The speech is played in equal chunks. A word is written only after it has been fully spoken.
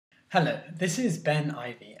Hello, this is Ben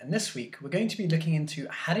Ivey, and this week we're going to be looking into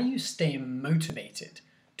how do you stay motivated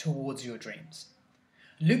towards your dreams.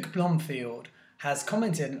 Luke Blomfield has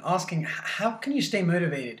commented and asking how can you stay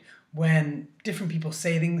motivated when different people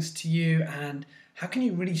say things to you, and how can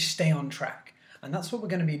you really stay on track? And that's what we're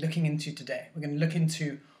going to be looking into today. We're going to look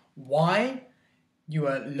into why you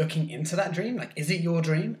are looking into that dream, like is it your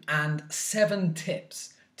dream, and 7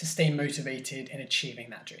 tips to stay motivated in achieving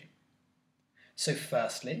that dream. So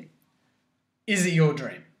firstly, is it your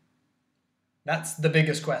dream? That's the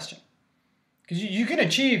biggest question. Because you can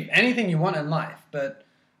achieve anything you want in life, but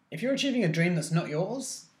if you're achieving a dream that's not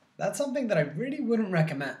yours, that's something that I really wouldn't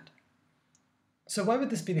recommend. So why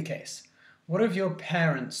would this be the case? What have your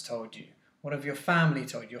parents told you? What have your family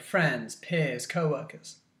told you? Your friends, peers,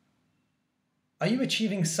 co-workers? Are you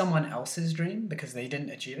achieving someone else's dream because they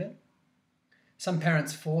didn't achieve it? Some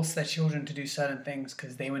parents force their children to do certain things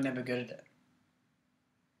because they were never good at it.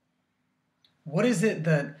 What is it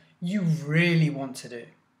that you really want to do?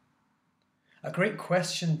 A great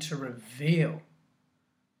question to reveal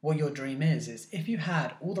what your dream is if you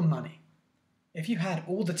had all the money, if you had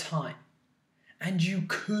all the time, and you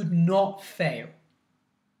could not fail,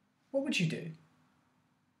 what would you do?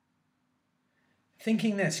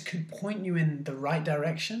 Thinking this could point you in the right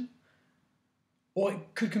direction, or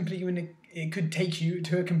it could take you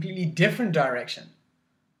to a completely different direction.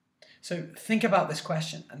 So think about this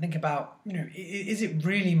question and think about, is it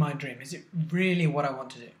really my dream? Is it really what I want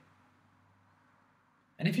to do?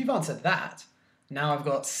 And if you've answered that, now I've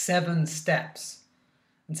got 7 steps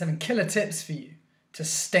and 7 killer tips for you to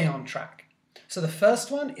stay on track. So the first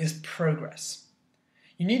one is progress.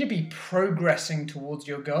 You need to be progressing towards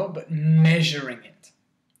your goal, but measuring it.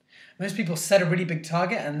 Most people set a really big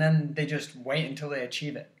target and then they just wait until they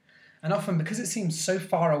achieve it. And often, because it seems so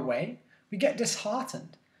far away, we get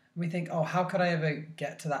disheartened. We think, oh, how could I ever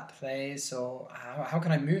get to that place? Or how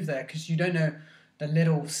can I move there? Because you don't know the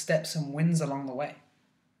little steps and wins along the way.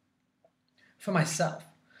 For myself,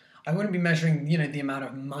 I wouldn't be measuring, the amount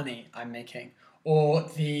of money I'm making or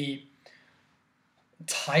the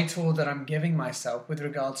title that I'm giving myself with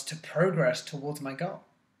regards to progress towards my goal.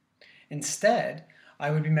 Instead,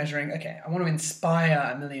 I would be measuring, okay, I want to inspire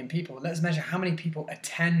 1 million people. Let's measure how many people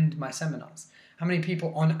attend my seminars, how many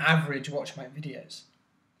people on average watch my videos.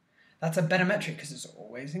 That's a better metric because it's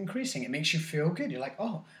always increasing. It makes you feel good. You're like,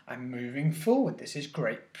 oh, I'm moving forward. This is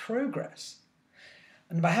great progress.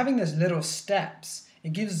 And by having those little steps,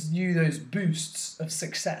 it gives you those boosts of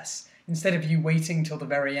success. Instead of you waiting till the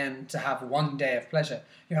very end to have one day of pleasure,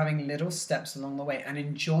 you're having little steps along the way and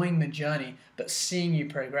enjoying the journey, but seeing you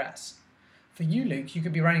progress. For you, Luke, you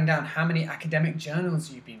could be writing down how many academic journals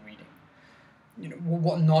you've been reading.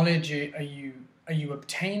 What knowledge are you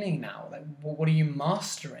obtaining now? Like, what are you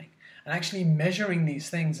mastering? And actually measuring these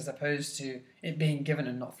things as opposed to it being given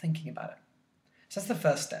and not thinking about it. So that's the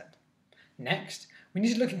first step. Next, we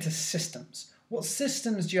need to look into systems. What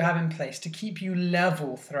systems do you have in place to keep you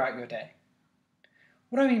level throughout your day?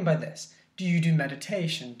 What do I mean by this? Do you do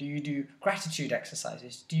meditation? Do you do gratitude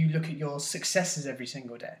exercises? Do you look at your successes every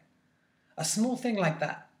single day? A small thing like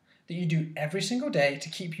that you do every single day to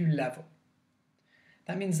keep you level.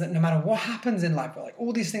 That means that no matter what happens in life, like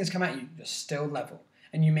all these things come at you, you're still level.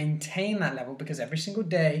 And you maintain that level because every single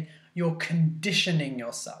day you're conditioning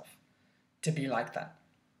yourself to be like that.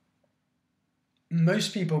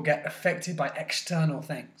 Most people get affected by external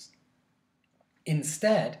things.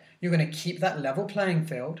 Instead, you're going to keep that level playing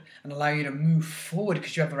field and allow you to move forward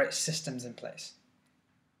because you have the right systems in place.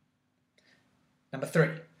 Number 3,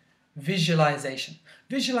 visualization.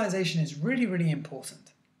 Visualization is really, really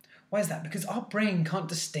important. Why is that? Because our brain can't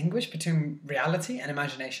distinguish between reality and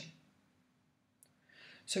imagination.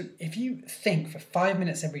 So if you think for 5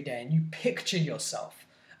 minutes every day and you picture yourself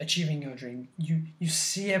achieving your dream, you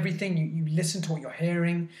see everything, you listen to what you're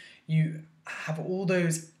hearing, you have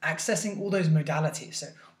accessing all those modalities. So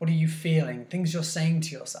what are you feeling? Things you're saying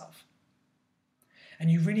to yourself. And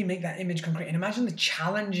you really make that image concrete. And imagine the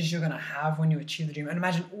challenges you're going to have when you achieve the dream. And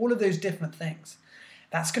imagine all of those different things.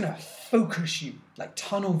 That's going to focus you like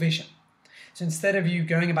tunnel vision. So instead of you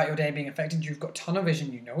going about your day being affected, you've got tunnel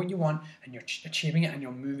vision, you know what you want, and you're achieving it and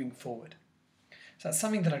you're moving forward. So that's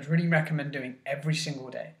something that I'd really recommend doing every single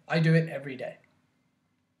day. I do it every day.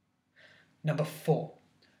 Number 4,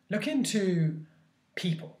 look into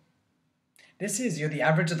people. You're the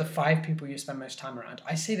average of the 5 people you spend most time around.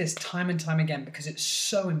 I say this time and time again because it's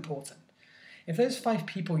so important. If those 5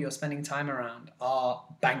 people you're spending time around are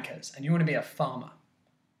bankers and you want to be a farmer,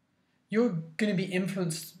 you're going to be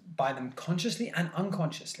influenced by them consciously and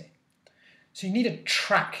unconsciously. So you need to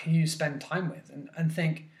track who you spend time with and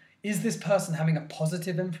think, Is this person having a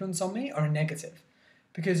positive influence on me or a negative?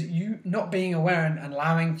 Because you not being aware and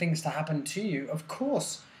allowing things to happen to you, of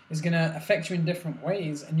course, is going to affect you in different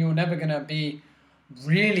ways, and you're never going to be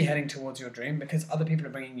really heading towards your dream because other people are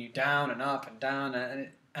bringing you down and up and down,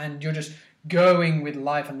 and you're just going with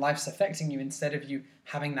life, and life's affecting you instead of you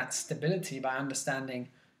having that stability by understanding,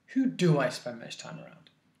 who do I spend most time around?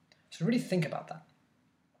 So really think about that.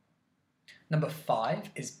 Number 5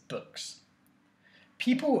 is books.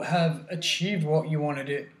 People have achieved what you want to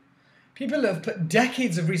do. People have put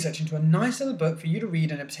decades of research into a nice little book for you to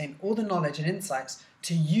read and obtain all the knowledge and insights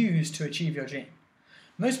to use to achieve your dream.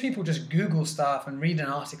 Most people just Google stuff and read an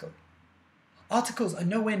article. Articles are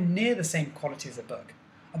nowhere near the same quality as a book.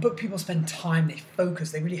 A book, people spend time, they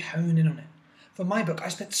focus, they really hone in on it. For my book, I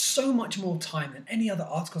spent so much more time than any other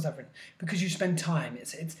articles I've written because you spend time.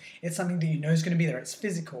 It's something that you know is going to be there. It's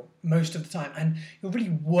physical most of the time, and you're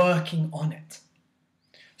really working on it.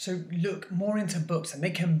 So look more into books, and they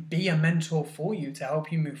can be a mentor for you to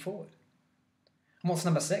help you move forward. And what's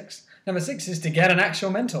number 6? Number 6 is to get an actual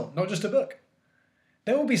mentor, not just a book.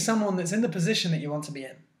 There will be someone that's in the position that you want to be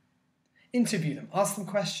in. Interview them, ask them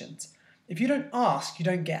questions. If you don't ask, you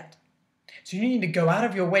don't get. So you need to go out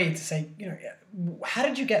of your way to say, how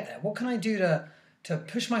did you get there? What can I do to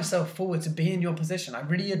push myself forward to be in your position? I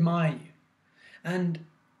really admire you. And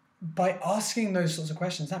by asking those sorts of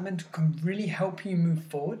questions, that mentor can really help you move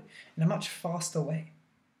forward in a much faster way.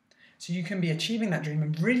 So you can be achieving that dream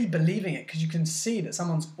and really believing it because you can see that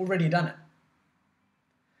someone's already done it.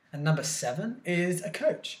 And number 7 is a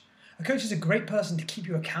coach. A coach is a great person to keep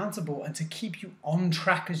you accountable and to keep you on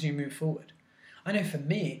track as you move forward. I know for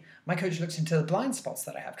me, my coach looks into the blind spots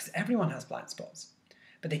that I have because everyone has blind spots.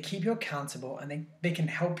 But they keep you accountable, and they can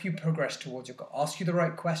help you progress towards your goal, ask you the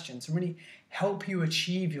right questions, and really help you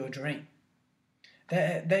achieve your dream.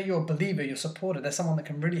 They're your believer, your supporter. They're someone that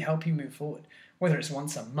can really help you move forward, whether it's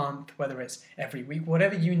once a month, whether it's every week,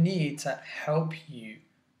 whatever you need to help you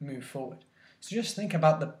move forward. So just think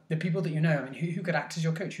about the people that you know, who could act as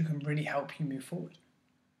your coach, who can really help you move forward.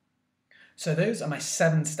 So those are my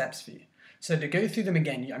 7 steps for you. So to go through them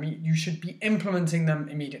again, you should be implementing them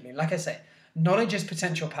immediately. Like I say, knowledge is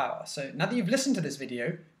potential power. So now that you've listened to this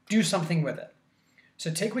video, do something with it.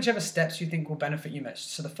 So take whichever steps you think will benefit you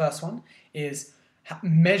most. So the first one is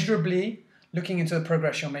measurably looking into the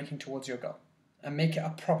progress you're making towards your goal, and make it a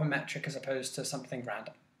proper metric as opposed to something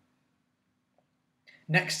random.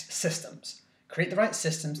 Next, systems. Create the right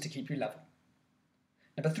systems to keep you level.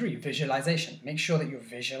 Number 3, visualization. Make sure that you're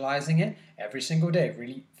visualizing it every single day.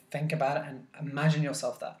 Really think about it and imagine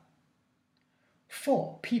yourself there.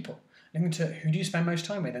 4, people. Look into who do you spend most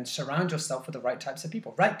time with and surround yourself with the right types of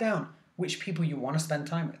people. Write down which people you want to spend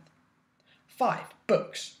time with. 5,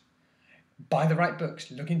 books. Buy the right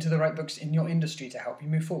books. Look into the right books in your industry to help you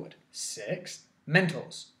move forward. 6,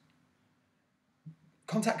 mentors.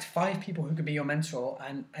 Contact 5 people who could be your mentor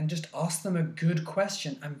and just ask them a good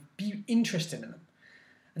question and be interested in them.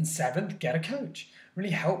 And 7th, get a coach.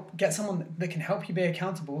 Really get someone that can help you be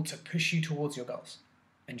accountable to push you towards your goals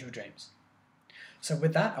and your dreams. So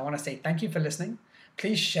with that, I want to say thank you for listening.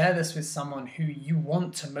 Please share this with someone who you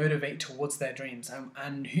want to motivate towards their dreams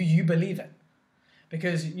and who you believe in.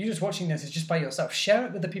 Because you just watching this is just by yourself. Share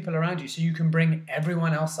it with the people around you so you can bring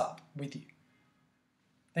everyone else up with you.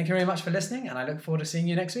 Thank you very much for listening, and I look forward to seeing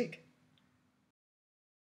you next week.